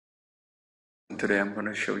Today I'm going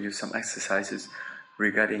to show you some exercises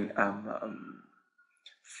regarding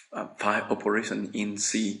file operation in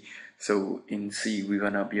C. So in C, we're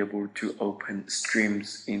going to be able to open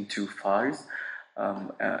streams into files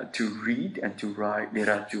to read and to write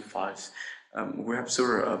data to files. We have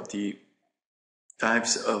several of the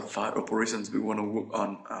types of file operations. We want to work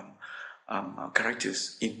on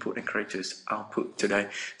characters input and characters output today.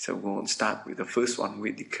 So we'll start with the first one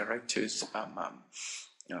with the characters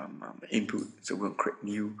input. So we'll create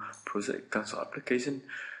new project console application.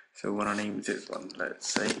 So we're gonna name this one, let's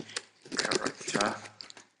say character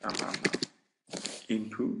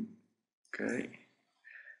input. Okay,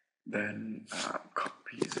 then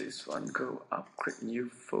copy this one, go up, create new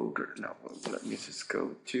folder. Now let me just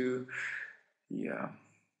go to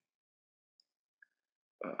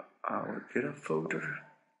our Git folder.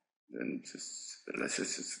 Then let's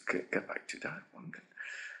just get back to that one.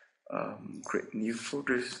 Create new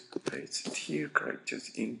folders, paste it here, characters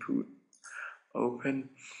input, open.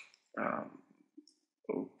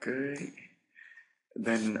 Okay,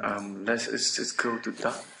 then let's just go to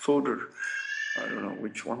that folder. I don't know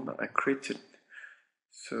which one that I created.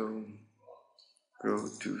 So go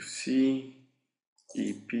to C,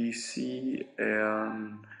 EPC,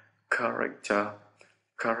 and character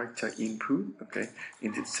input. Okay,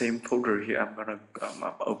 in the same folder here, I'm gonna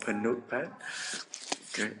open Notepad.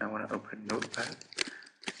 Okay, I want to open Notepad.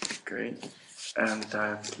 Okay, and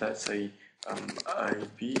let's say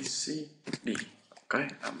ABCD. Okay,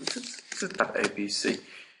 just type ABC.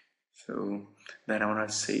 So then I want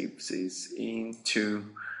to save this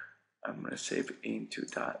into. I'm gonna save it into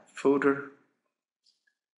that folder.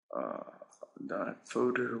 That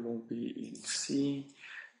folder will be in C.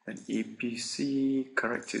 Then EPC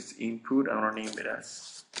characters input. I want to name it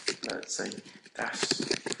as, let's say, dash.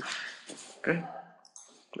 Okay.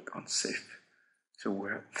 Click on save. So we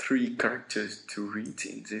have 3 characters to read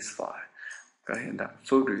in this file. Okay, and that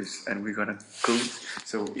folders, and we're gonna go.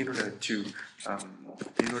 So in order to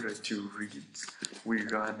read, we're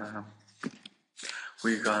gonna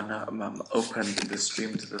open the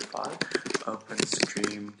stream to the file. Open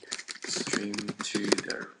stream to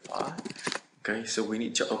the file. Okay, so we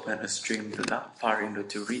need to open a stream to that file in order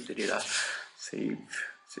to read the data. Save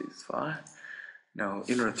this file. Now,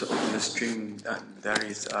 in order to open the stream, there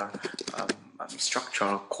is a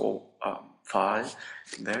structural code file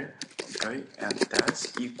there, okay, and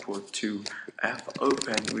that's equal to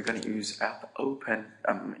fopen. We're going to use fopen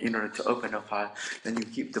in order to open a file. Then you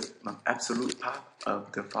keep the absolute path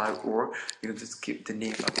of the file, or you can just keep the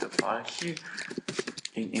name of the file here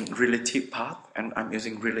in relative path, and I'm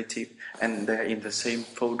using relative, and they're in the same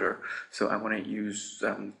folder. So I'm going to use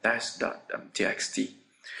dash.txt.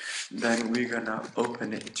 Then we're gonna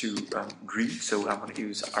open it to read. So I'm gonna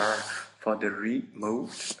use R for the read mode.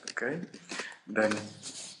 Okay. Then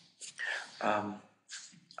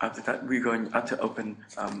after that, we're going to open.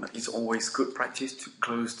 It's always good practice to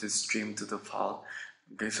close the stream to the file.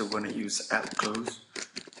 Okay. So we're gonna use fclose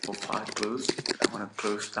for file close. I wanna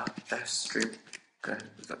close that dash stream. Okay.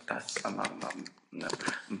 That's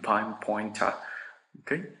pointer.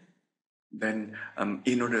 Okay. Then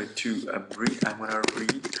in order to read, I'm gonna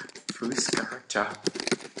read first character.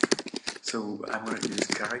 So I'm gonna use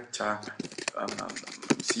character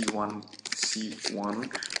C1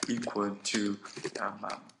 equal to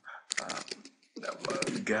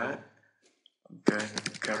get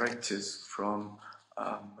characters from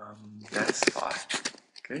that file.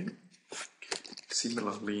 Okay.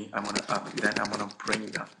 Similarly, I'm gonna bring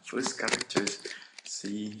that first characters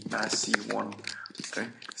C1. Okay.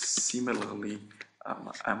 Similarly,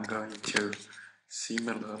 I'm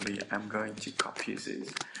going to copy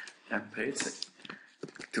this and paste it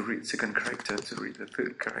to read second character, to read the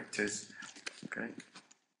third characters. Okay.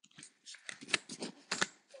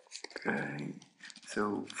 Okay.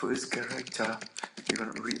 So first character, you're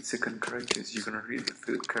gonna read second characters. You're gonna read the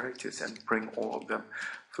third characters and bring all of them.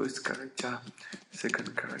 First character,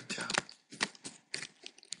 second character,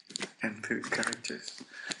 and third characters.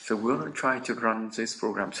 So we're gonna try to run this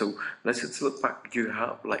program. So let's just look back. You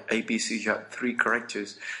have like ABC. You have 3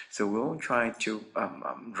 characters. So we'll try to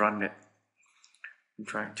run it.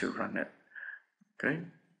 Okay.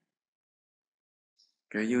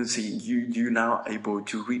 Okay. You see, you now able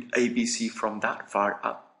to read ABC from that far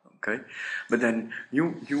up. Okay. But then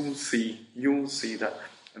you'll see that.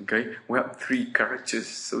 Okay, we have 3 characters,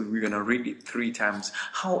 so we're gonna read it 3 times.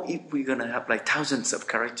 How if we're gonna have like thousands of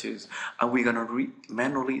characters? Are we gonna read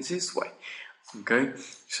manually this way? Okay,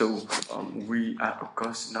 so we are of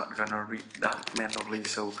course not gonna read that manually.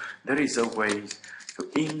 So there is a way. So So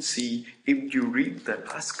in C, if you read the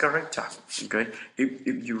last character, okay, if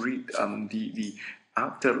you read the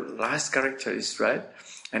after last character is read,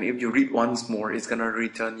 and if you read once more, it's gonna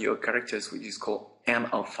return your characters, which is called end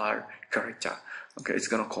of file character. Okay, it's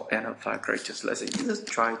gonna call end of file characters. Let's say you just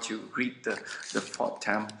try to read the fourth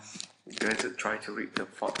time. Okay, to try to read the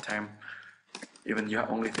fourth time, even you have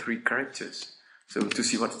only 3 characters. So to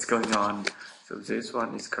see what's going on, so this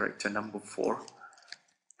one is character number 4.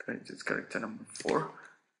 Okay, it's character number 4.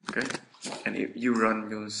 Okay, and if you run,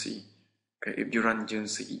 you'll see. Okay, if you run, you'll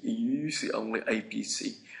see only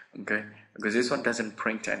APC. Okay, because this one doesn't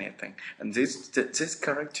print anything, and this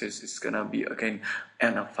characters is gonna be again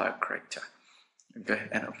end of file character. Okay,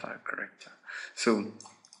 end of file character. So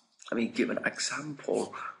let me give an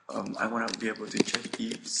example. I want to be able to check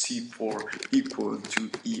if C4 equal to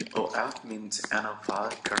EOF means end of file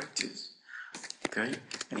characters. Okay,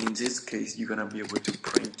 and in this case, you're gonna be able to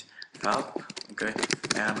print out, okay,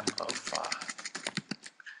 end of file.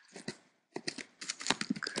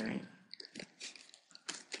 Okay,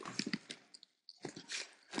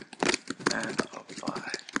 end of file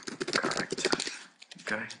character.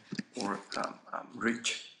 Okay, or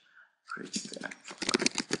reach the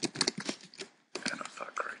end of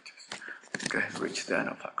file characters. Okay, reach the end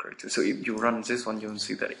of file characters. So if you run this one, you'll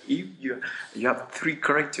see that if you have 3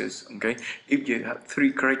 characters, okay, if you have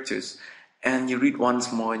 3 characters and you read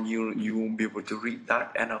once more, and you won't be able to read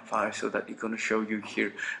that end of file, so that it's going to show you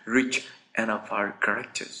here reach end of file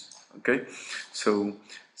characters. Okay, so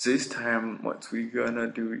this time what we're gonna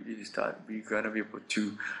do is that we're gonna be able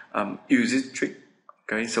to use this trick.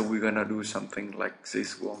 Okay, so we're gonna do something like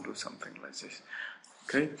this. We'll do something like this.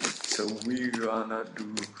 Okay, so we're gonna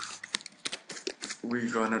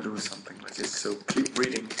do something like this. So keep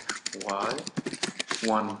reading while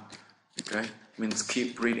 1. Okay, means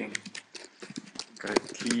keep reading. Okay,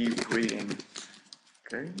 keep reading.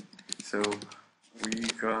 Okay, so we're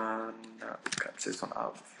gonna cut this one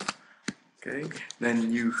out. Okay,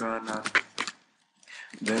 then you're gonna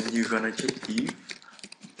check if,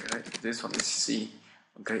 okay, this one is C.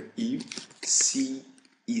 Okay, if C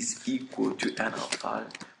is equal to end of file,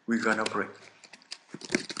 we're gonna break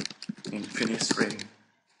in finish reading.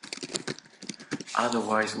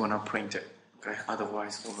 Otherwise, we're gonna print it. Okay,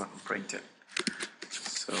 otherwise we're gonna print it.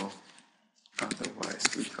 So otherwise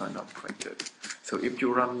we're gonna print it. So if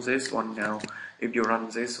you run this one now,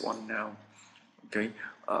 okay,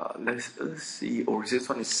 let's see, or this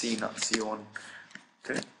one is C, not C1.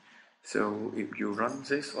 Okay, so if you run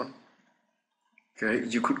this one, okay,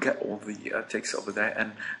 you could get all the text over there,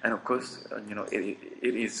 and of course, you know, it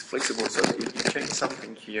is flexible. So if you change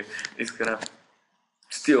something here, it's gonna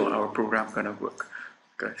still our program gonna work.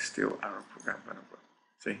 Okay, still our program gonna work.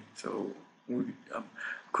 See, so we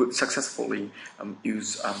could successfully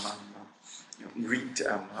read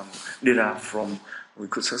data from. We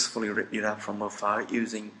could successfully read data from a file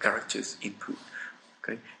using characters input.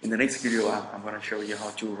 Okay, in the next video, I'm going to show you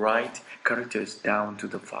how to write characters down to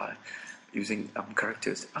the file using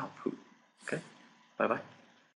characters output. Okay, bye bye.